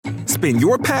spin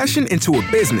your passion into a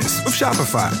business with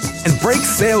Shopify and break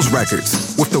sales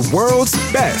records with the world's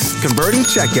best converting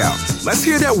checkout. Let's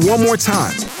hear that one more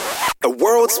time. The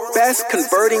world's best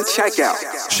converting checkout.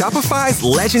 Shopify's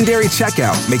legendary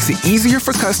checkout makes it easier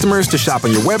for customers to shop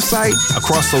on your website,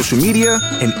 across social media,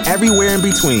 and everywhere in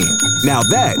between. Now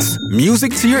that's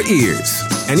music to your ears.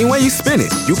 Any way you spin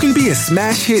it, you can be a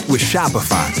smash hit with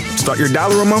Shopify. Start your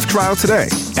 $1 a month trial today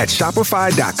at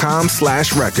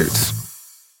shopify.com/records.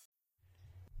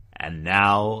 And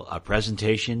now, a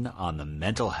presentation on the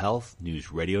Mental Health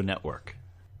News Radio Network.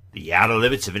 The Outer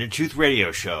Limits of Inner Truth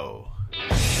Radio Show.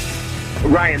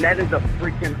 Ryan, that is a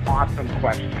freaking awesome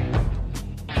question.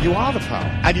 You are the power,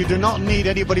 and you do not need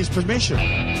anybody's permission.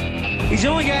 He's the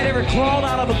only guy that ever crawled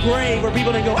out of a grave where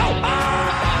people didn't go, "Oh,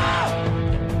 ah!"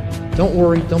 Don't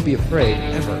worry, don't be afraid,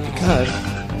 ever, because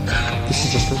this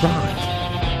is just a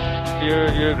ride.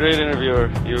 You're a great interviewer.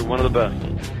 You're one of the best.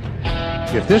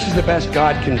 If this is the best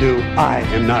God can do, I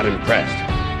am not impressed.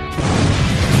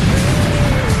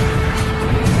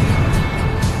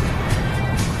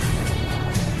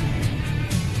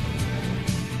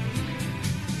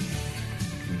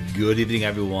 Good evening,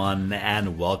 everyone,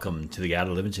 and welcome to the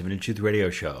Outer Limits of Inner Truth Radio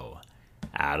Show.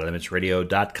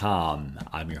 OuterLimitsRadio.com.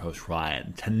 I'm your host,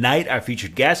 Ryan. Tonight, our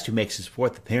featured guest, who makes his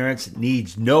fourth appearance,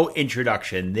 needs no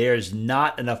introduction. There's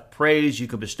not enough praise you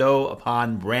can bestow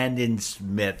upon Brandon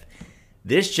Smith.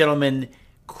 This gentleman,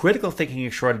 critical thinking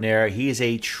extraordinaire, he is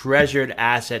a treasured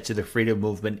asset to the freedom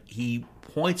movement. He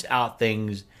points out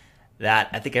things that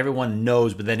I think everyone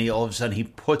knows, but then all of a sudden he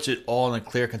puts it all in a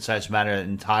clear, concise manner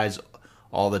and ties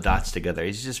all the dots together.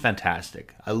 He's just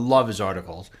fantastic. I love his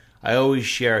articles. I always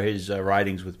share his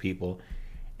writings with people.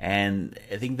 And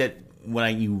I think that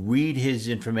when you read his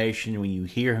information, when you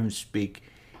hear him speak,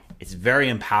 it's very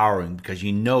empowering because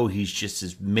you know he's just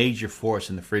this major force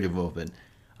in the freedom movement.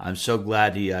 I'm so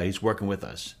glad he's working with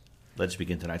us. Let's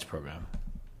begin tonight's program.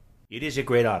 It is a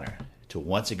great honor to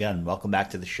once again welcome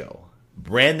back to the show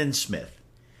Brandon Smith,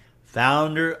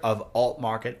 founder of Alt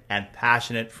Market and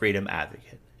passionate freedom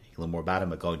advocate. You can learn more about him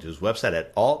by going to his website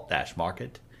at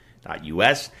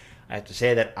alt-market.us. I have to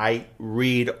say that I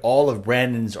read all of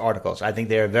Brandon's articles. I think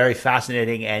they are very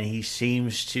fascinating, and he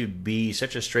seems to be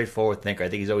such a straightforward thinker. I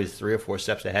think he's always 3 or 4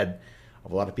 steps ahead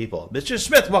of a lot of people. Mr.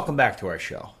 Smith, welcome back to our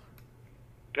show.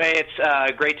 Hey, it's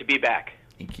great to be back.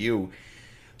 Thank you.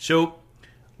 So,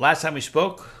 last time we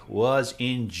spoke was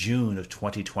in June of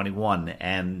 2021,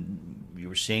 and we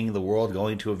were seeing the world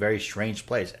going to a very strange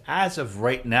place. As of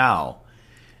right now,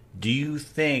 do you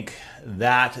think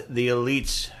that the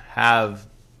elites have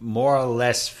more or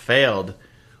less failed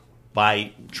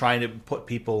by trying to put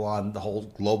people on the whole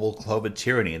global COVID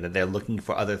tyranny, and that they're looking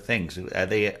for other things?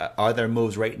 Are there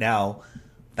moves right now,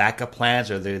 backup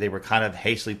plans, or they were kind of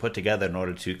hastily put together in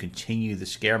order to continue the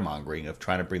scaremongering of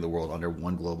trying to bring the world under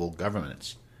one global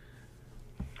governance?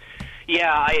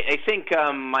 Yeah, I think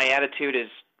my attitude is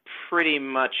pretty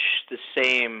much the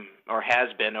same, or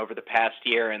has been over the past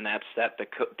year, and that's that the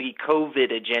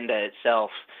COVID agenda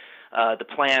itself, the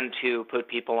plan to put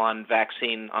people on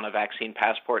a vaccine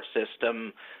passport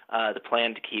system, the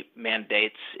plan to keep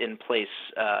mandates in place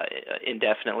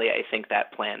indefinitely, I think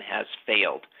that plan has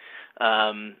failed.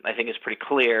 I think it's pretty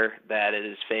clear that it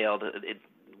has failed.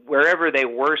 Wherever they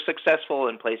were successful,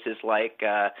 in places like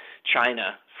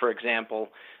China, for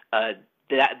example,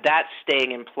 that's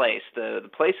staying in place. The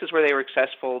places where they were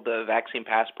successful, the vaccine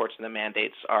passports and the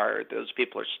mandates those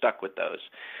people are stuck with those.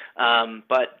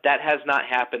 But that has not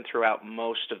happened throughout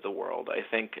most of the world. I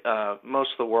think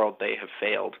most of the world, they have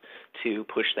failed to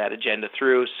push that agenda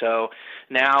through. So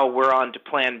now we're on to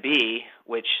Plan B,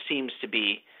 which seems to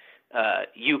be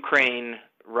Ukraine,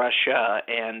 Russia,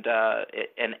 and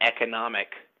an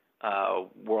economic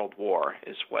world war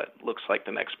is what looks like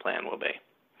the next plan will be.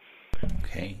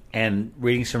 Okay. And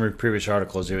reading some of your previous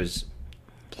articles, there was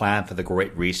a plan for the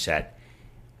Great Reset.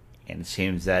 And it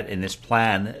seems that in this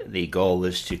plan, the goal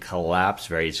is to collapse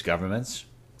various governments,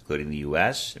 including the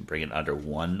U.S., and bring it under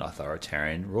one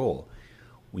authoritarian rule.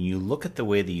 When you look at the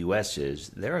way the U.S. is,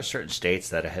 there are certain states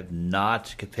that have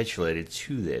not capitulated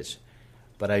to this.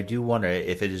 But I do wonder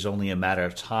if it is only a matter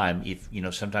of time. If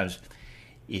sometimes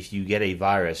if you get a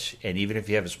virus, and even if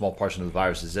you have a small portion of the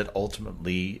virus, does it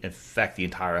ultimately infect the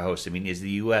entire host? I mean, is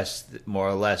the U.S. more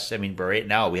or less? I mean, right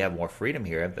now we have more freedom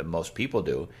here than most people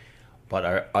do.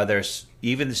 But are there,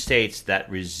 even the states that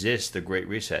resist the Great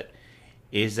Reset,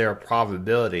 is there a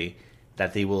probability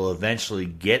that they will eventually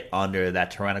get under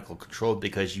that tyrannical control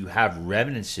because you have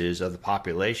remnants of the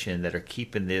population that are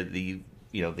keeping the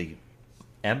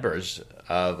embers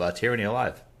of tyranny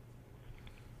alive?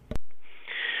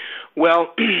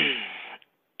 Well,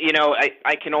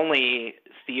 I can only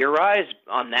theorize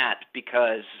on that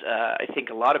because I think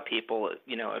a lot of people,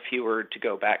 if you were to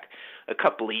go back a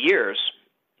couple of years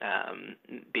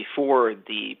before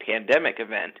the pandemic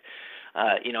event,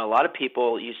 a lot of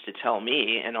people used to tell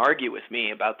me and argue with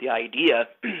me about the idea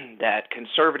that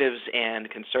conservatives and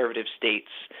conservative states,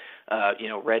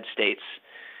 red states,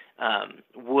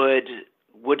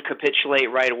 would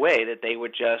capitulate right away, that they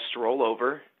would just roll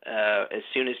over as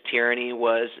soon as tyranny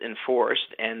was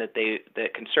enforced, and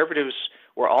that conservatives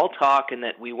were all talk and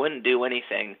that we wouldn't do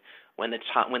anything when the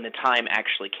time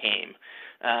actually came.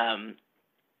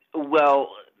 Well,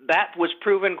 that was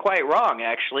proven quite wrong,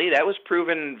 actually. That was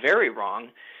proven very wrong.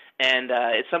 And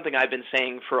it's something I've been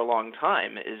saying for a long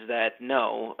time, is that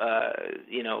no,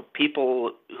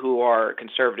 people who are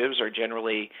conservatives are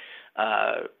generally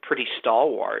pretty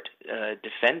stalwart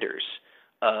defenders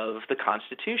of the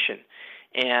Constitution.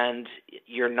 And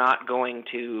you're not going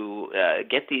to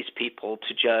get these people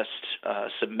to just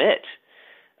submit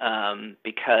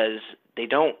because they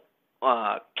don't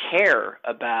care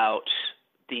about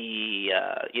the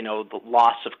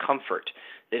loss of comfort.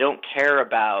 They don't care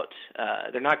about,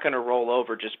 they're not going to roll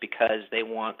over just because they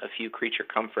want a few creature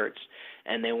comforts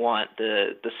and they want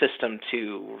the system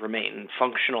to remain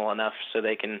functional enough so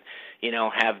they can,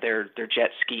 have their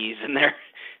jet skis and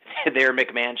their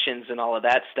McMansions and all of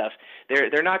that stuff.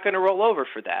 They're not going to roll over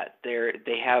for that.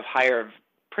 They have higher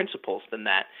principles than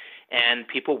that, and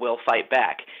people will fight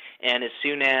back. And as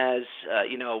soon as,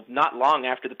 not long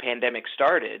after the pandemic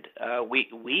started,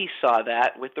 we saw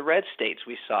that with the red states.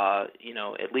 We saw,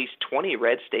 at least 20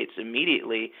 red states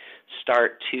immediately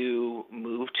start to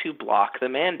move to block the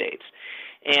mandates.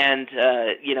 And,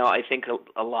 I think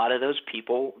a lot of those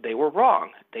people, they were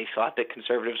wrong. They thought that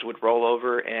conservatives would roll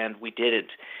over, and we didn't.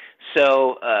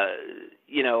 So,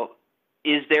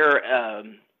 is there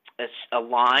a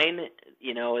line,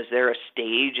 is there a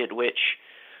stage at which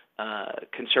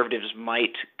conservatives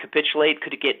might capitulate?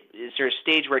 Is there a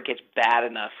stage where it gets bad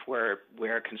enough where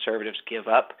conservatives give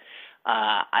up?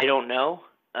 I don't know.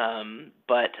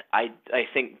 But I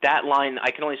think that line,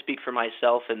 I can only speak for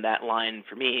myself, and that line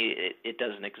for me, it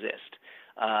doesn't exist.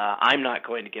 I'm not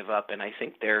going to give up, and I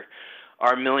think there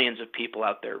are millions of people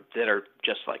out there that are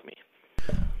just like me.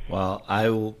 Well, I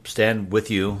will stand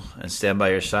with you and stand by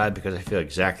your side because I feel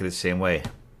exactly the same way.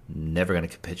 Never going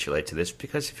to capitulate to this,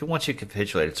 because once you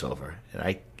capitulate, it's over.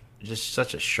 And just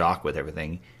such a shock with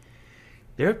everything.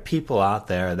 There are people out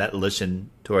there that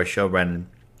listen to our show, Brendan,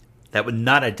 that would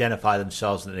not identify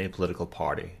themselves in any political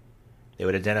party. They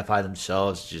would identify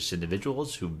themselves as just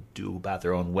individuals who do about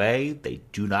their own way. They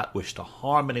do not wish to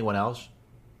harm anyone else.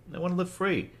 They want to live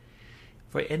free.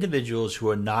 For individuals who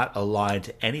are not aligned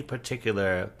to any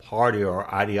particular party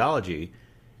or ideology,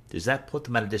 does that put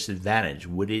them at a disadvantage?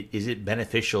 Is it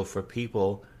beneficial for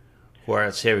people who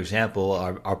are, say, for example,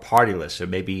 are partyless, or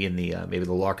maybe in the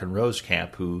Larkin Rose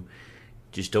camp, who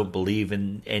just don't believe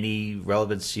in any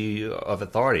relevancy of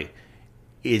authority?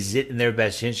 Is it in their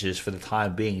best interest for the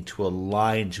time being to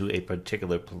align to a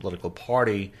particular political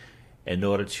party in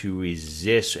order to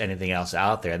resist anything else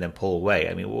out there and then pull away?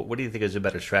 I mean, what do you think is a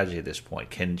better strategy at this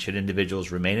point? Should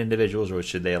individuals remain individuals, or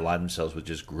should they align themselves with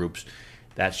just groups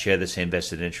that share the same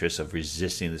vested interests of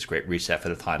resisting this great reset for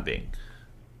the time being?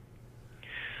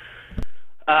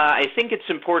 I think it's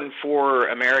important for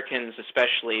Americans,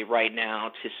 especially right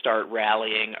now, to start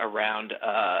rallying around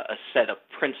a set of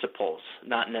principles,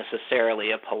 not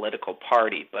necessarily a political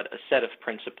party, but a set of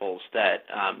principles that,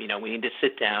 we need to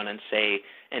sit down and say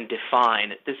and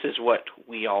define, this is what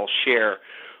we all share,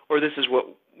 or this is what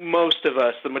most of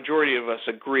us, the majority of us,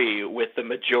 agree with the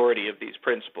majority of these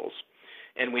principles.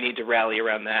 And we need to rally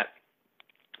around that.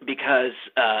 Because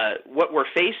what we're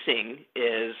facing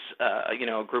is,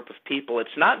 a group of people. It's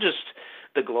not just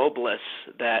the globalists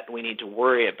that we need to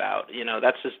worry about.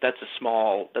 That's a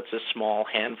small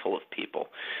handful of people.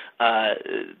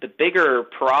 The bigger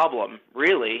problem,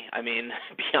 really,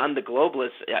 beyond the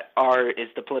globalists, is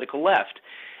the political left.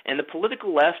 And the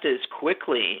political left is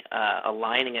quickly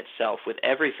aligning itself with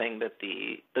everything that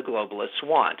the globalists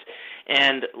want.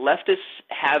 And leftists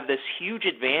have this huge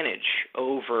advantage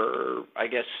over,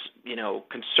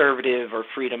 conservative or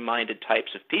freedom-minded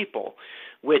types of people,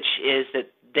 which is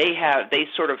that they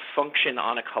sort of function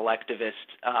on a collectivist,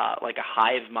 like a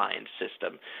hive mind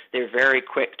system. They're very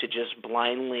quick to just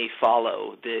blindly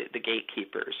follow the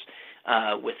gatekeepers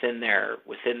within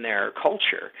their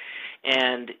culture.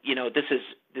 And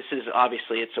this is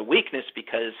obviously, it's a weakness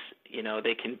because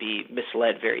they can be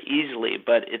misled very easily,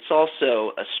 but it's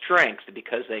also a strength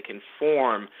because they can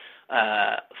form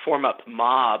form up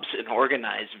mobs and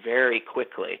organize very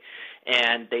quickly,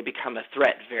 and they become a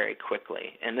threat very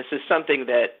quickly. And this is something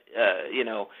that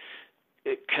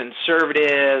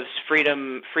conservatives,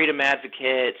 freedom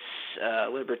advocates,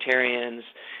 libertarians,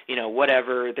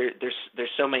 whatever.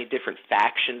 There's so many different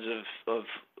factions of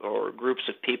or groups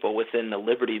of people within the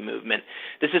liberty movement.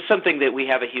 This is something that we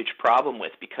have a huge problem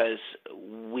with because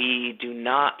we do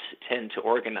not tend to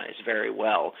organize very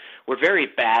well. We're very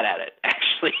bad at it,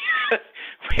 actually.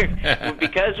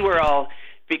 because we're all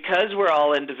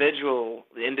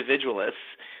individualists.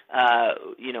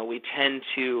 We tend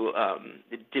to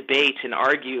debate and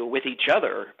argue with each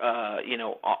other,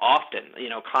 often,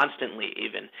 constantly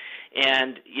even,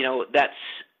 and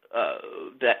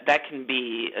that can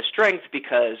be a strength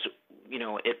because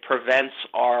it prevents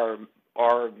our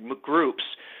groups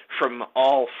from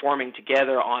all forming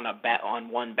together on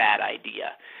one bad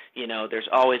idea. There's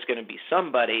always going to be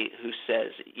somebody who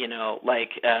says,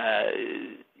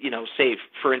 say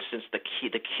for instance the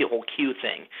whole Q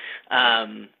thing.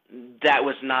 That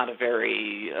was not a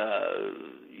very,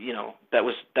 that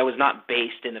was not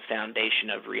based in the foundation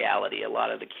of reality, a lot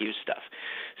of the Q stuff.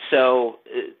 So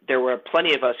there were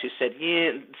plenty of us who said,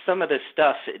 some of this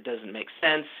stuff, it doesn't make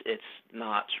sense, it's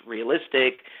not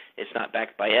realistic, it's not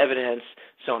backed by evidence,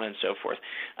 so on and so forth.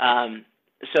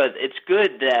 So it's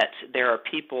good that there are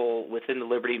people within the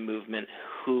liberty movement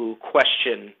who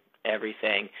question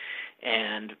everything,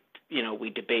 and we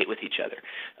debate with each other.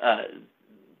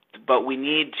 But we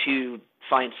need to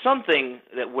find something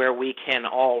where we can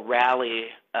all rally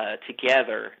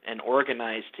together and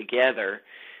organize together,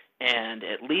 and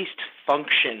at least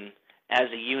function as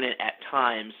a unit at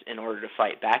times in order to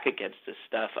fight back against this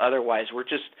stuff. Otherwise,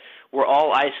 we're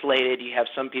all isolated. You have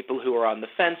some people who are on the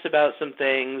fence about some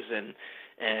things, and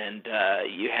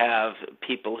you have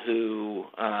people who,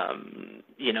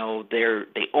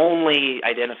 they only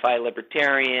identify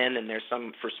libertarian, and there's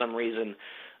for some reason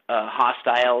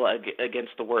hostile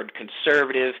against the word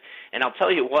conservative. And I'll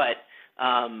tell you what,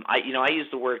 I use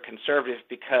the word conservative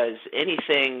because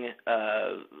anything,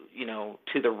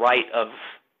 to the right of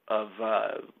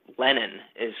Lenin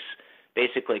is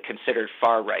basically considered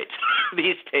far right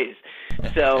these days.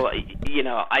 So,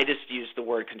 I just use the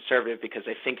word conservative because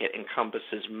I think it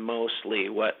encompasses mostly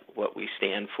what we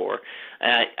stand for.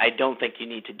 I don't think you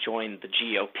need to join the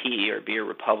GOP or be a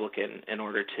Republican in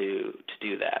order to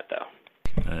do that, though.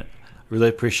 Really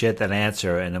appreciate that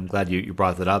answer, and I'm glad you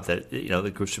brought that up, that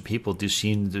the groups of people do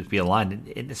seem to be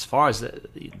aligned. And as far as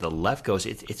the left goes,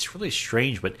 it's really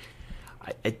strange, but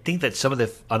I think that some of the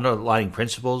underlying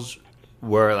principles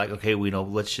were like, okay,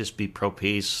 let's just be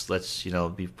pro-peace, let's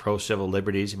be pro-civil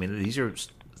liberties. I mean, these are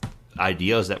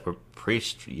ideals that were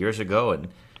preached years ago, and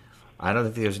I don't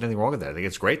think there's anything wrong with that. I think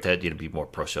it's great to be more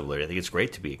pro-civil liberty. I think it's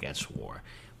great to be against war.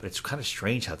 But it's kind of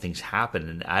strange how things happen,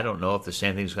 and I don't know if the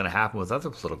same thing is going to happen with other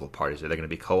political parties. Are they going to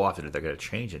be co-opted? Are they going to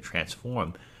change and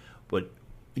transform? But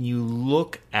when you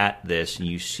look at this and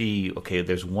you see, okay,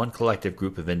 there's one collective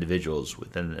group of individuals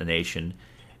within a nation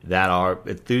that are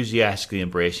enthusiastically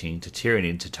embracing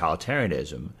tyranny and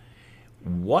totalitarianism,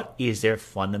 what is their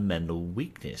fundamental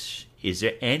weakness? Is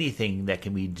there anything that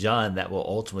can be done that will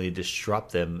ultimately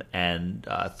disrupt them and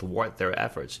thwart their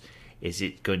efforts? Is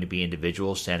it going to be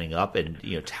individuals standing up and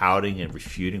touting and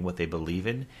refuting what they believe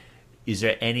in? Is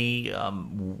there any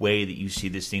way that you see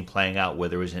this thing playing out where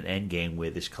there is an end game where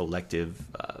this collective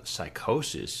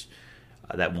psychosis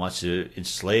that wants to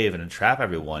enslave and entrap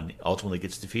everyone ultimately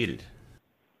gets defeated?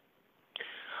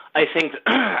 I think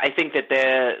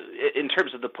that in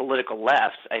terms of the political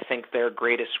left, I think their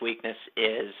greatest weakness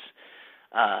is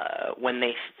when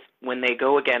they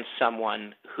go against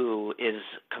someone who is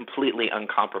completely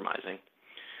uncompromising,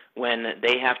 when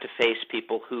they have to face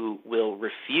people who will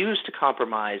refuse to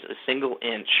compromise a single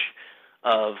inch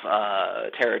of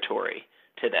territory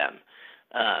to them.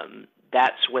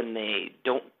 That's when they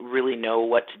don't really know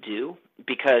what to do,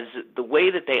 because the way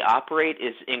that they operate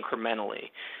is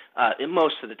incrementally.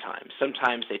 Most of the time.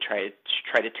 Sometimes they try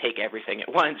to take everything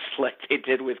at once, like they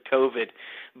did with COVID.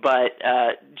 But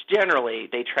generally,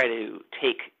 they try to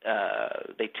take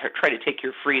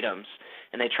your freedoms,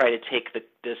 and they try to take the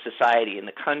society and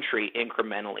the country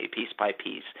incrementally, piece by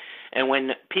piece. And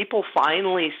when people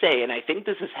finally say, and I think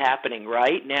this is happening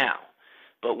right now,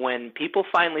 but when people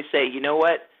finally say, you know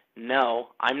what? No,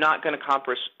 I'm not going to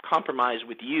compromise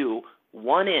with you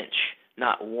 1 inch,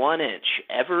 not 1 inch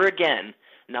ever again.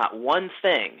 Not one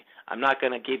thing. I'm not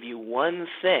going to give you one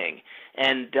thing.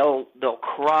 And they'll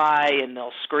cry and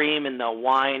they'll scream and they'll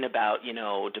whine about,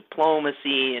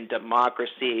 diplomacy and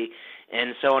democracy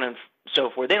and so on and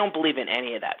so forth. They don't believe in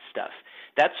any of that stuff.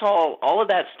 That's all of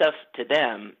that stuff to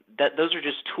them, that those are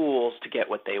just tools to get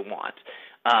what they want.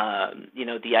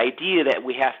 The idea that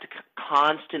we have to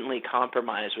constantly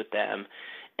compromise with them,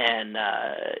 and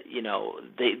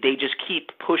they just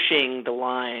keep pushing the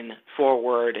line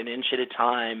forward an inch at a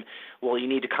time. Well, you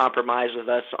need to compromise with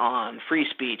us on free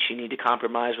speech. You need to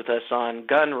compromise with us on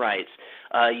gun rights.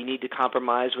 You need to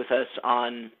compromise with us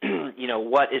on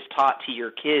what is taught to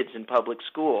your kids in public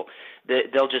school.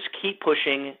 They'll just keep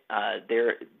pushing.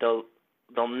 They'll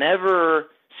never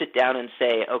sit down and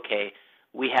say, okay,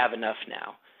 we have enough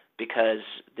now, because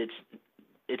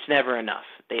it's never enough.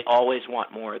 They always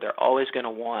want more. They're always going to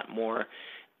want more.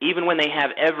 Even when they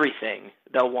have everything,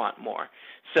 they'll want more.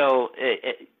 So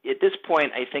at this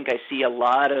point, I think I see a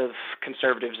lot of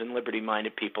conservatives and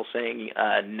liberty-minded people saying,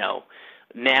 no,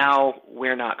 now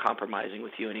we're not compromising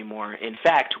with you anymore. In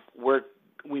fact,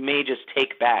 we may just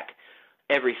take back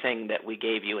everything that we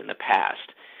gave you in the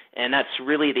past. And that's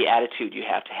really the attitude you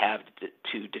have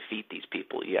to defeat these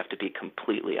people. You have to be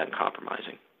completely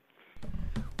uncompromising.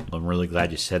 I'm really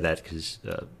glad you said that, because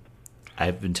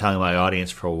I've been telling my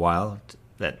audience for a while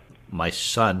that my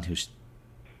son, who's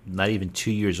not even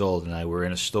 2 years old, and I were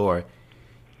in a store,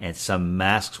 and some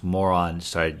masked moron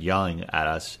started yelling at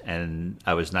us, and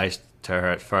I was nice to her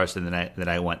at first, and then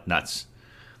I went nuts.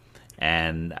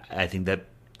 And I think that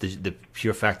the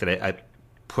pure fact that I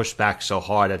pushed back so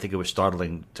hard, I think it was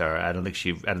startling to her. I don't think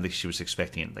she was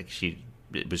expecting it.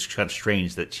 It was kind of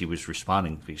strange that she was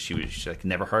responding, because she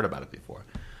never heard about it before.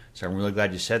 So I'm really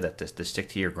glad you said that, to stick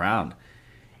to your ground.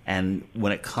 And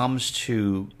when it comes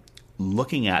to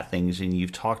looking at things, and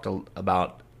you've talked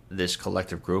about this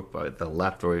collective group, the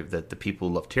left, or the people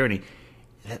who love tyranny,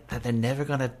 that they're never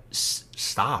going to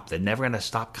stop. They're never going to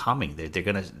stop coming. They're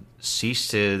going to cease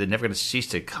to. They're never going to cease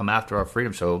to come after our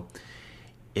freedom. So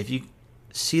if you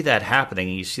see that happening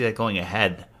and you see that going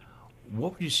ahead,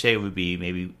 what would you say would be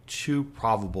maybe two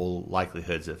probable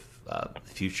likelihoods of the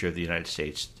future of the United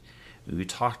States? We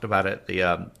talked about it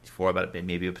before, about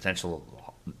maybe a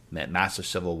potential massive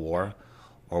civil war,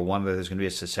 or one where there's going to be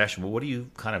a secession. But what are you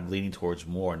kind of leaning towards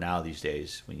more now these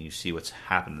days when you see what's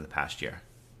happened in the past year?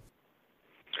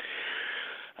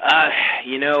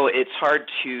 It's hard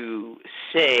to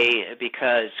say,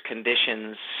 because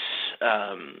conditions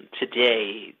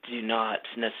today do not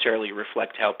necessarily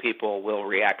reflect how people will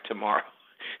react tomorrow.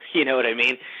 You know what I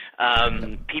mean?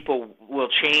 People will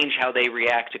change how they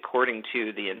react according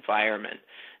to the environment.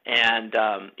 And,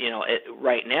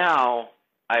 right now,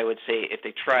 I would say if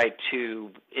they tried to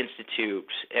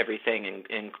institute everything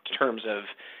in terms of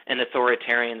an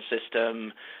authoritarian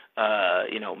system,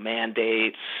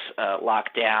 mandates,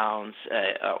 lockdowns,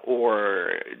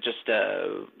 or just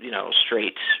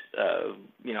straight,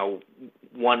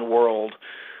 one world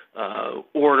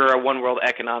order, a one world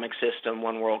economic system,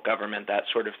 one world government, that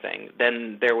sort of thing,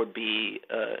 then there would be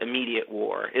immediate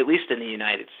war, at least in the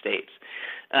United States.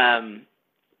 I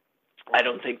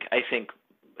think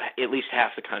at least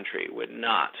half the country would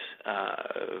not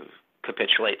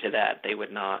capitulate to that. They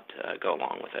would not go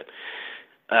along with it.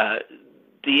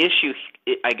 The issue,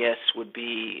 I guess, would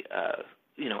be,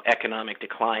 economic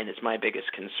decline is my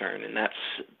biggest concern, and that's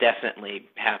definitely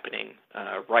happening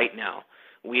right now.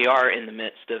 We are in the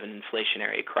midst of an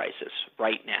inflationary crisis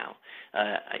right now.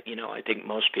 I think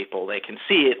most people, they can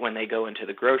see it when they go into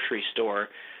the grocery store.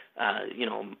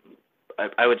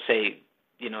 I would say,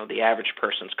 the average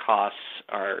person's costs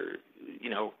are,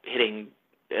 hitting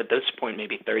at this point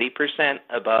maybe 30%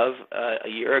 above a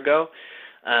year ago.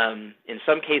 In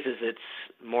some cases, it's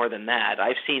more than that.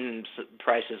 I've seen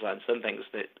prices on some things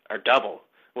that are double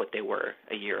what they were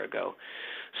a year ago.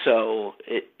 So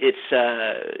it's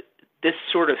this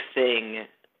sort of thing,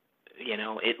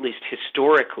 at least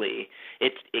historically,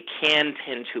 it can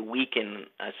tend to weaken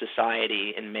a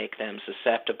society and make them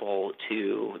susceptible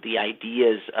to the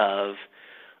ideas of,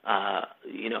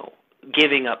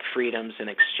 giving up freedoms in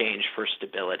exchange for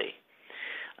stability.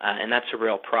 And that's a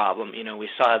real problem. We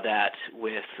saw that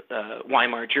with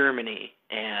Weimar Germany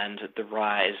and the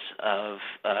rise of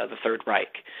the Third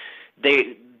Reich.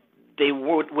 They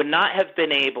would not have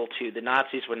been able to, the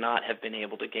Nazis would not have been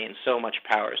able to gain so much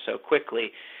power so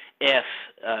quickly if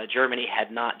Germany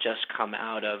had not just come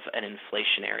out of an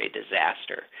inflationary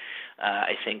disaster.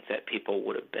 I think that people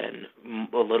would have been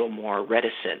a little more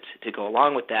reticent to go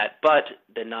along with that, but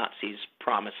the Nazis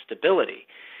promised stability,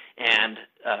 and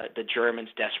the Germans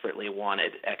desperately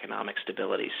wanted economic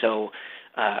stability. So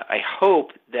I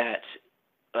hope that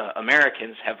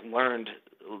Americans have learned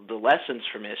the lessons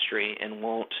from history and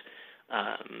won't,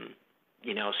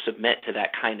 submit to that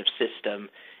kind of system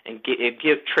and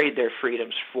trade their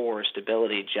freedoms for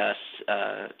stability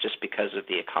just because of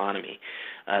the economy.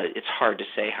 It's hard to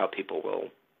say how people will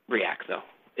react, though,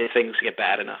 if things get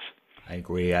bad enough. I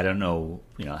agree. I don't know,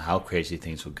 how crazy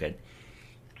things will get.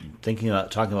 Talking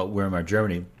about Weimar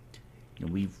Germany,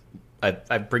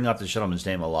 I bring up this gentleman's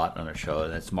name a lot on our show,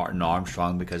 and that's Martin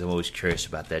Armstrong, because I'm always curious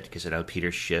about that, because I know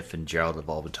Peter Schiff and Gerald have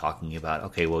all been talking about,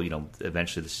 okay, well,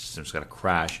 eventually the system's going to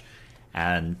crash,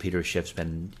 and Peter Schiff's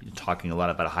been talking a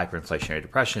lot about a hyperinflationary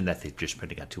depression, that they're just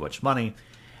printing out too much money,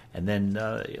 and then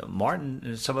Martin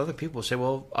and some other people say,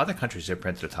 well, other countries have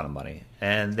printed a ton of money,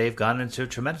 and they've gone into a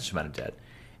tremendous amount of debt,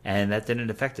 and that didn't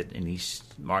affect it. And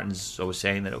Martin's always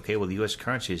saying that, okay, well, the U.S.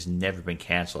 currency has never been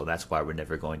canceled, that's why we're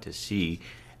never going to see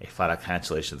a flat-out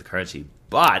cancellation of the currency.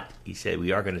 But he said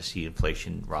we are going to see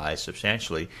inflation rise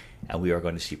substantially, and we are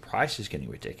going to see prices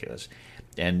getting ridiculous.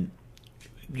 And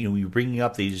you're bringing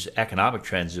up these economic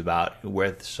trends about where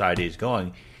the society is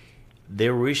going.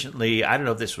 There recently, I don't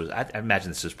know if this was, I imagine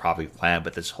this is probably planned,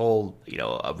 but this whole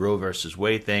a Roe versus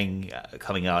Wade thing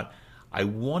coming out, I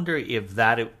wonder if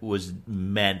it was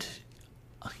meant,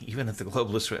 even if the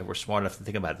globalists were smart enough to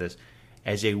think about this,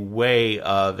 as a way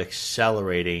of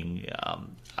accelerating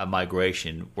a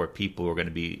migration where people are going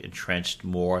to be entrenched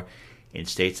more in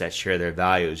states that share their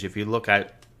values. If you look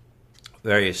at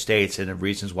various states and the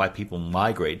reasons why people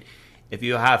migrate, if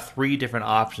you have three different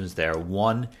options there,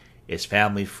 one is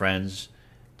family, friends,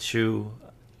 two,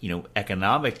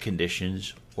 economic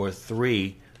conditions, or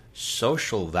three,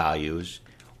 social values,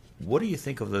 what do you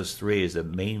think of those three as the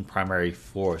main primary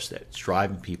force that's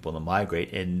driving people to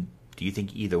migrate? And do you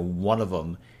think either one of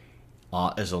them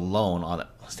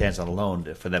stands on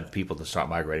alone for them people to start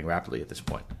migrating rapidly at this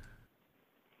point?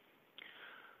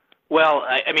 Well,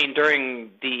 I mean,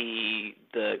 during the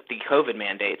COVID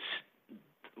mandates,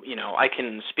 I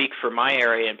can speak for my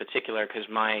area in particular, because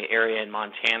my area in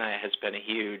Montana has been a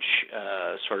huge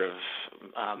sort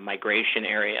of migration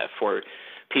area for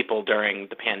people during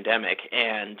the pandemic,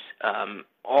 and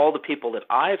all the people that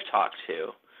I've talked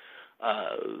to,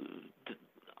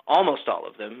 almost all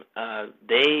of them,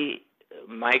 they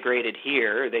migrated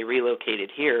here, they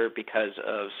relocated here because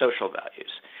of social values,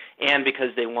 and because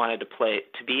they wanted to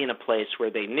be in a place where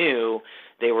they knew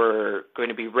they were going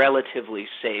to be relatively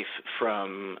safe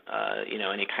from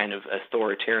any kind of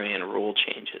authoritarian rule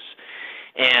changes.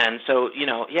 And so,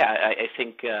 I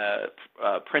think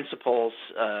principles,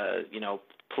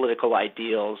 political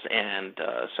ideals and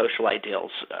social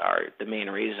ideals are the main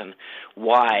reason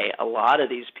why a lot of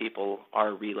these people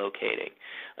are relocating.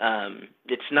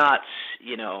 It's not,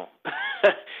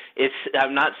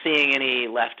 I'm not seeing any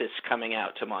leftists coming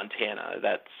out to Montana.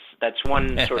 That's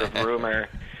one sort of rumor.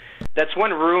 That's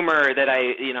one rumor that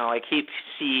I keep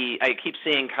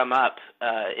seeing come up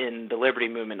in the liberty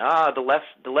movement. The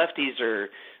lefties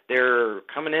they're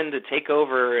coming in to take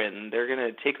over, and they're going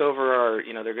to take over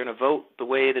they're going to vote the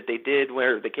way that they did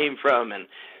where they came from, and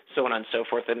so on and so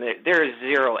forth. And there is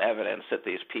zero evidence that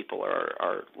these people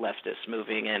are leftists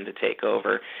moving in to take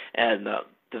over. And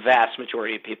the vast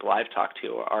majority of people I've talked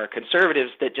to are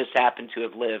conservatives that just happen to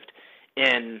have lived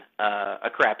in a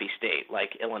crappy state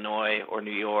like Illinois or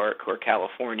New York or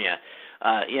California.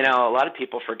 A lot of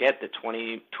people forget that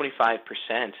 25%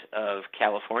 of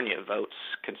California votes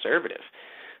conservative.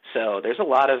 So there's a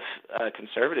lot of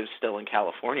conservatives still in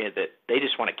California that they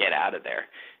just want to get out of there,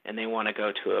 and they want to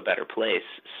go to a better place.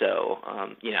 So,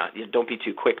 don't be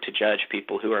too quick to judge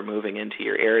people who are moving into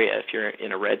your area if you're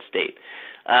in a red state.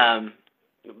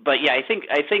 But yeah, I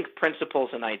think principles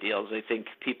and ideals. I think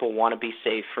people want to be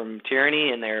safe from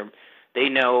tyranny, and they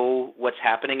know what's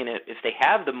happening. And if they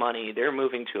have the money, they're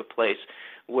moving to a place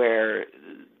where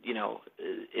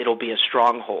it'll be a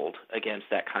stronghold against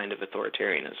that kind of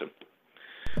authoritarianism.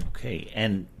 Okay,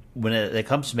 and when it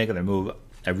comes to making their move,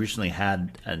 I recently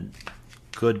had a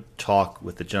good talk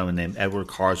with a gentleman named Edward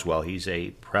Carswell. He's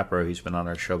a prepper. He's been on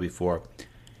our show before.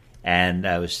 And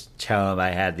I was telling him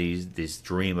I had this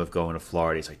dream of going to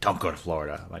Florida. He's like, don't go to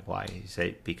Florida. I'm like, why? He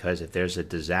said, because if there's a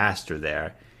disaster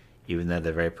there, even though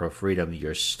they're very pro-freedom,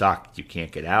 you're stuck. You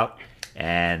can't get out.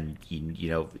 And,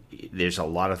 there's a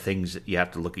lot of things that you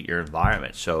have to look at your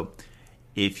environment. So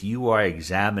if you are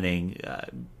examining,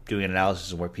 doing an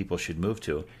analysis of where people should move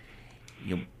to,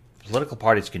 political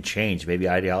parties can change. Maybe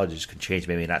ideologies can change,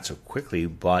 maybe not so quickly.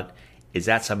 But is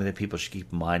that something that people should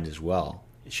keep in mind as well?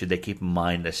 Should they keep in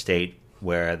mind a state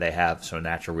where they have some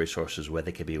natural resources, where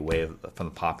they can be away from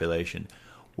the population,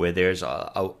 where there's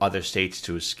other states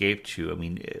to escape to? I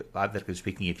mean, hypothetically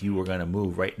speaking, if you were going to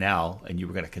move right now and you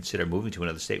were going to consider moving to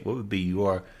another state, what would be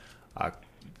your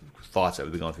thoughts that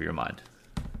would be going through your mind?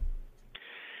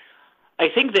 I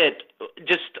think that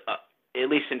just at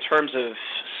least in terms of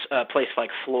a place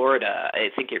like Florida, I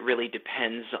think it really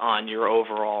depends on your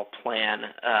overall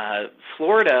plan.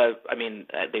 Florida, I mean,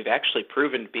 they've actually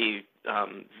proven to be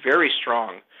very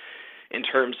strong in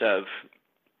terms of,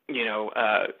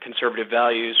 conservative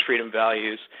values, freedom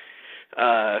values.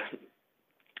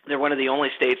 They're one of the only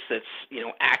states that's,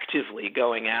 actively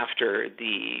going after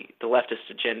the leftist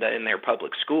agenda in their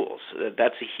public schools.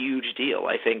 That's a huge deal.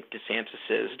 I think DeSantis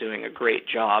is doing a great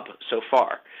job so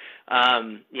far.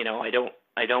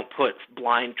 I don't put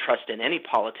blind trust in any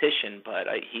politician, but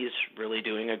he's really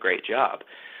doing a great job.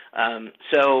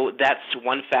 So that's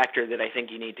one factor that I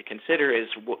think you need to consider is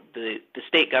the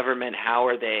state government. How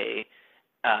are they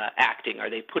acting? Are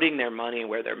they putting their money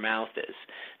where their mouth is?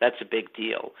 That's a big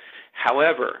deal.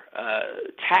 However,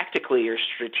 tactically or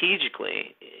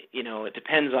strategically, it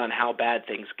depends on how bad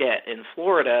things get. In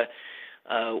Florida,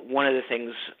 one of the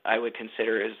things I would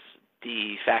consider is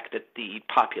the fact that the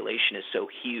population is so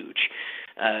huge.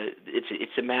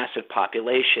 It's a massive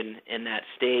population in that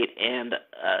state, and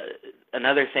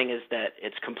another thing is that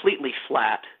it's completely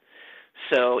flat.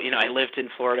 So, I lived in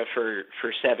Florida for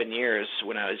 7 years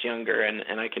when I was younger,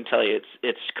 and I can tell you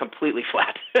it's completely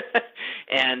flat.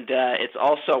 And it's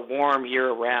also warm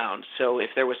year-round. So if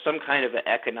there was some kind of an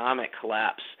economic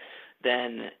collapse,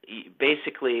 then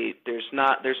basically there's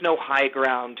no high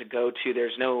ground to go to.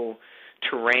 There's no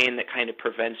terrain that kind of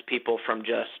prevents people from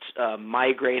just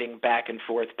migrating back and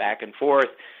forth,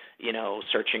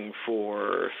 searching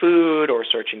for food or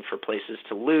searching for places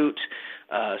to loot,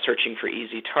 searching for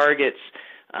easy targets,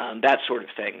 that sort of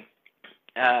thing.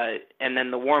 And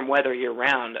then the warm weather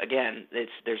year-round, again,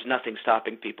 there's nothing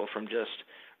stopping people from just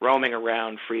roaming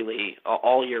around freely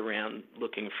all year-round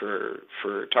looking for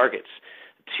targets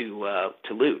to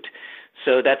loot.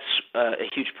 So that's a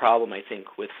huge problem, I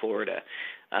think, with Florida.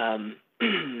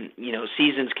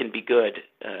 Seasons can be good.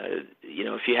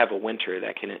 If you have a winter,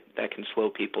 that can slow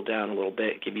people down a little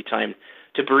bit, give you time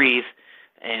to breathe,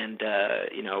 and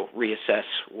reassess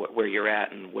where you're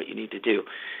at and what you need to do.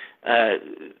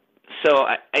 So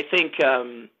I think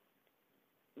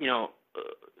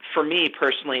for me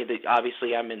personally,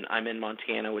 obviously I'm in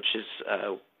Montana, which is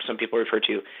some people refer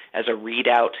to as a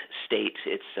readout state.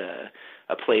 It's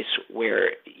a place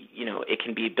where it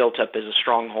can be built up as a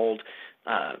stronghold.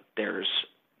 There's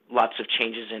lots of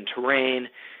changes in terrain.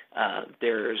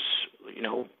 There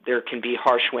can be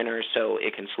harsh winters, so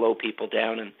it can slow people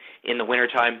down in the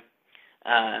wintertime,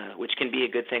 which can be a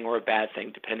good thing or a bad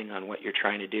thing depending on what you're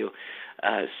trying to do.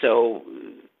 I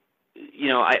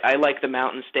like the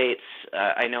mountain states.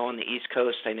 I know on the East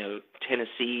Coast, I know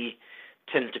Tennessee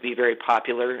tends to be very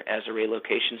popular as a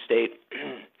relocation state.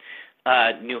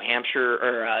 New Hampshire,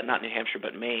 or not New Hampshire,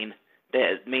 but Maine.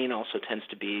 Maine also tends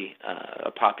to be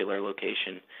a popular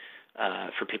location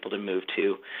for people to move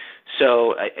to.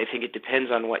 So I think it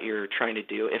depends on what you're trying to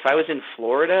do. If I was in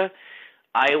Florida,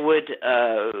 I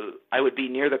would be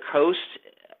near the coast,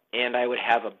 and I would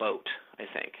have a boat. I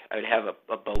think I would have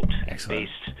a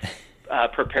boat-based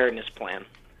preparedness plan.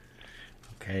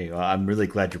 Okay, well, I'm really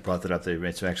glad you brought that up. You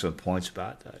made some excellent points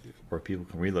about where people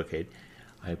can relocate.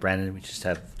 All right, Brandon, we just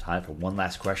have time for one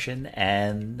last question,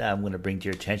 and I'm going to bring to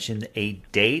your attention a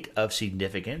date of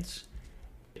significance.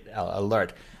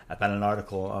 Alert. I found an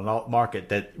article on Alt Market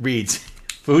that reads,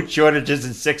 food shortages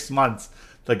in 6 months.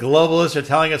 The globalists are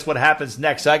telling us what happens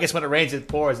next. So I guess when it rains, it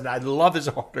pours. And I love this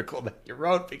article that you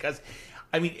wrote because,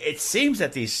 it seems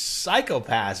that these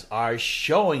psychopaths are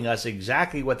showing us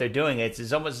exactly what they're doing.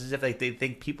 It's almost as if they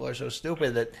think people are so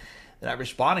stupid that they're not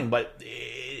responding. But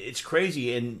it's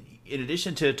crazy. And in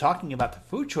addition to talking about the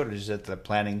food shortages that they're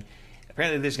planning,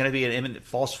 apparently there's going to be an imminent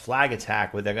false flag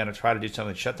attack where they're going to try to do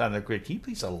something to shut down their grid. Can you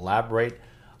please elaborate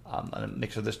on a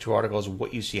mix of these two articles,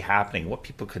 what you see happening, what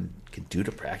people can do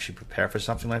to actually prepare for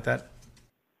something like that?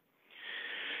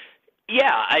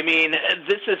 Yeah,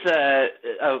 this is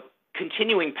a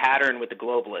continuing pattern with the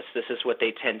globalists. This is what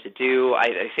they tend to do.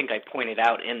 I think I pointed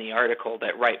out in the article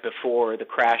that right before the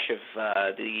crash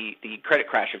of the credit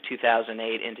crash of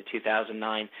 2008 into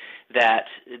 2009, that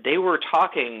they were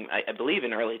talking, I believe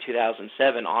in early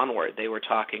 2007 onward, they were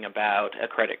talking about a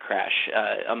credit crash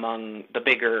among the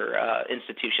bigger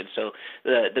institutions. So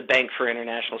the Bank for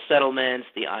International Settlements,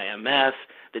 the IMF,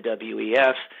 the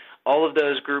WEF, all of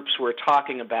those groups were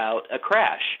talking about a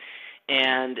crash.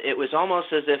 And it was almost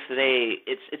as if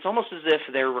it's almost as if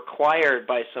they're required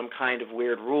by some kind of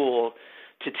weird rule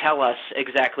to tell us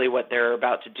exactly what they're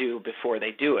about to do before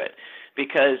they do it,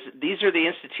 because these are the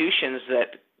institutions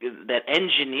that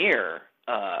engineer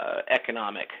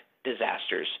economic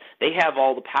disasters. They have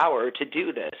all the power to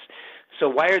do this. So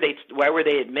why were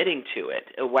they admitting to it?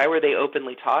 Why were they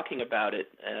openly talking about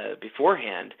it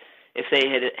beforehand if they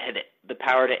had the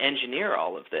power to engineer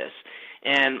all of this?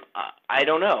 And I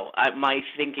don't know. My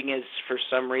thinking is, for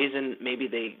some reason, maybe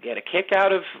they get a kick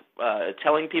out of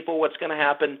telling people what's going to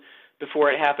happen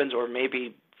before it happens, or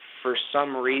maybe for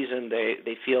some reason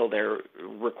they feel they're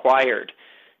required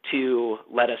to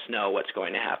let us know what's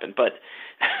going to happen. But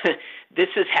this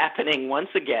is happening once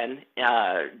again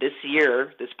this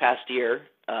past year.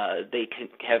 They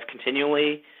have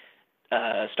continually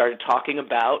started talking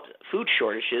about food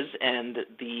shortages, and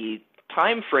the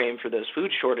time frame for those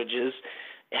food shortages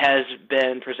has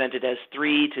been presented as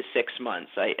 3 to 6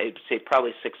 months. I'd say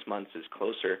probably 6 months is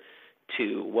closer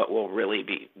to what will really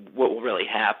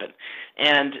happen.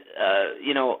 And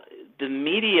the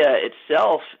media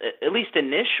itself, at least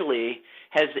initially,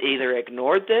 has either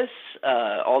ignored this,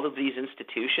 all of these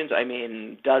institutions, I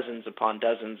mean dozens upon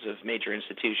dozens of major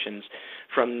institutions,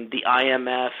 from the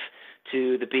IMF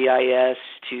to the BIS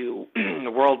to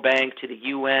the World Bank to the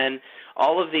UN,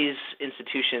 all of these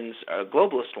institutions,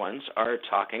 globalist ones, are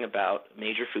talking about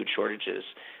major food shortages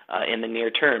in the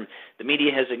near term. The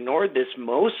media has ignored this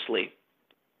mostly.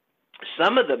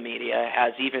 Some of the media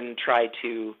has even tried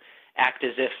to act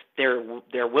as if there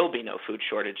will be no food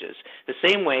shortages, the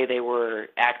same way they were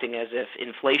acting as if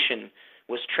inflation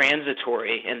was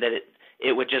transitory and that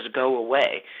it would just go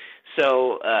away.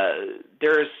 So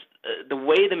there's the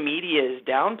way the media is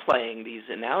downplaying these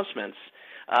announcements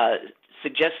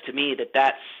suggests to me that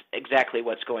that's exactly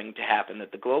what's going to happen,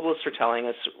 that the globalists are telling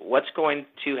us what's going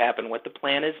to happen, what the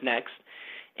plan is next,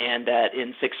 and that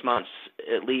in 6 months,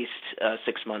 at least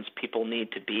 6 months, people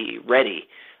need to be ready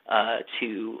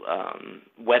to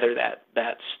weather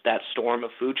that storm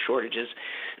of food shortages.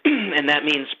 And that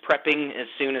means prepping as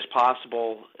soon as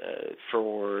possible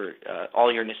for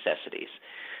all your necessities.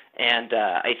 And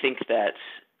I think that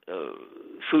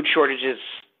food shortages,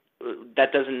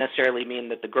 that doesn't necessarily mean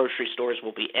that the grocery stores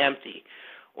will be empty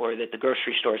or that the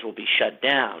grocery stores will be shut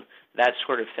down, that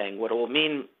sort of thing. What it will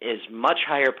mean is much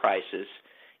higher prices,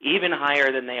 even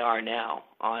higher than they are now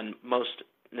on most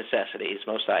necessities,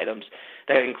 most items.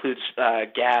 That includes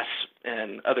gas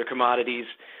and other commodities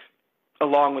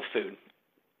along with food.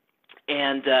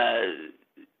 And,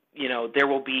 there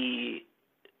will be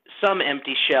some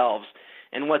empty shelves.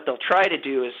 And what they'll try to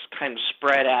do is kind of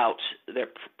spread out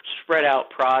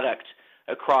product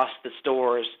across the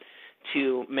stores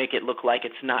to make it look like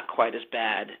it's not quite as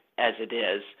bad as it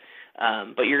is.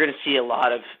 But you're going to see a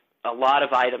lot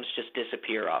of items just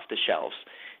disappear off the shelves,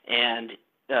 and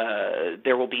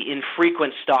there will be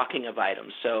infrequent stocking of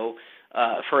items. So,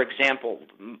 for example,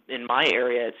 in my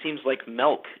area, it seems like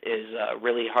milk is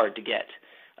really hard to get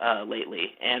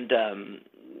lately, and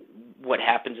what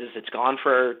happens is it's gone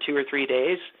for 2 or 3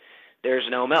 days. There's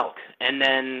no milk, and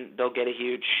then they'll get a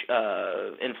huge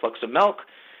influx of milk,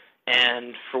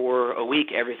 and for a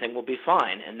week everything will be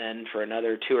fine, and then for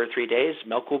another 2 or 3 days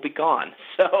milk will be gone.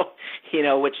 So,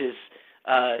 which is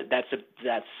that's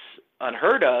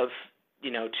unheard of.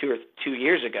 2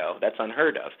 years ago, that's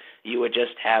unheard of. You would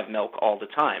just have milk all the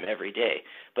time, every day.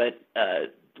 But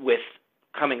with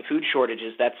coming food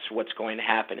shortages, that's what's going to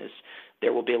happen. Is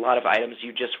there will be a lot of items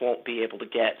you just won't be able to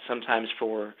get, sometimes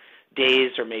for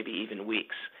days or maybe even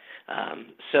weeks.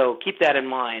 So keep that in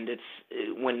mind. It's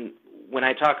when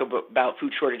I talk about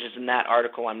food shortages in that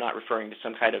article, I'm not referring to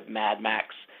some kind of Mad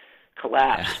Max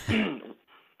collapse.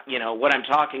 What I'm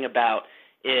talking about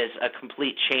is a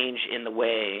complete change in the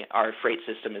way our freight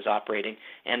system is operating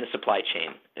and the supply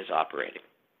chain is operating.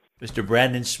 Mr.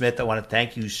 Brandon Smith, I want to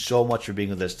thank you so much for being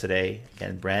with us today.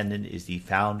 And Brandon is the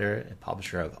founder and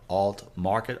publisher of Alt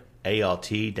Market,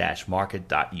 alt-market.us.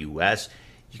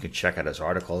 You can check out his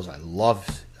articles. I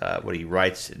love what he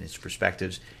writes and his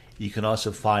perspectives. You can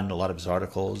also find a lot of his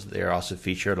articles. They're also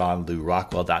featured on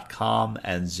LouRockwell.com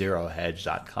and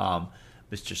ZeroHedge.com.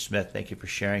 Mr. Smith, thank you for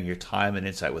sharing your time and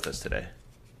insight with us today.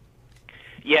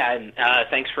 Yeah, and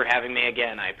thanks for having me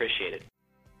again. I appreciate it.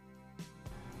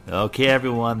 Okay,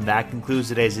 everyone, that concludes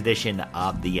today's edition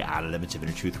of the Outer Limits of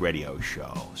Inner Truth Radio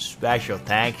Show. Special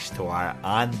thanks to our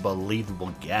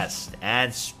unbelievable guests,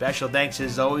 and special thanks,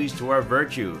 as always, to our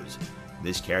virtues,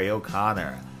 Miss Carrie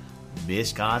O'Connor,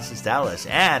 Miss Constance Dallas,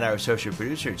 and our associate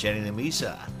producer, Jenny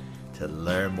Lamisa. To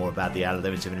learn more about the Outer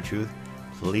Limits of Inner Truth,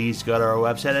 please go to our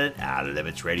website at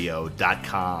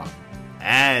outerlimitsradio.com.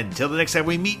 And until the next time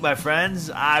we meet, my friends,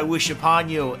 I wish upon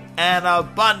you an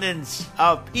abundance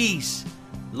of peace,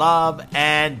 love,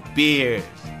 and beers.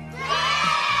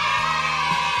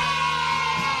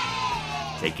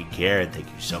 Take good care, and thank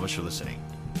you so much for listening.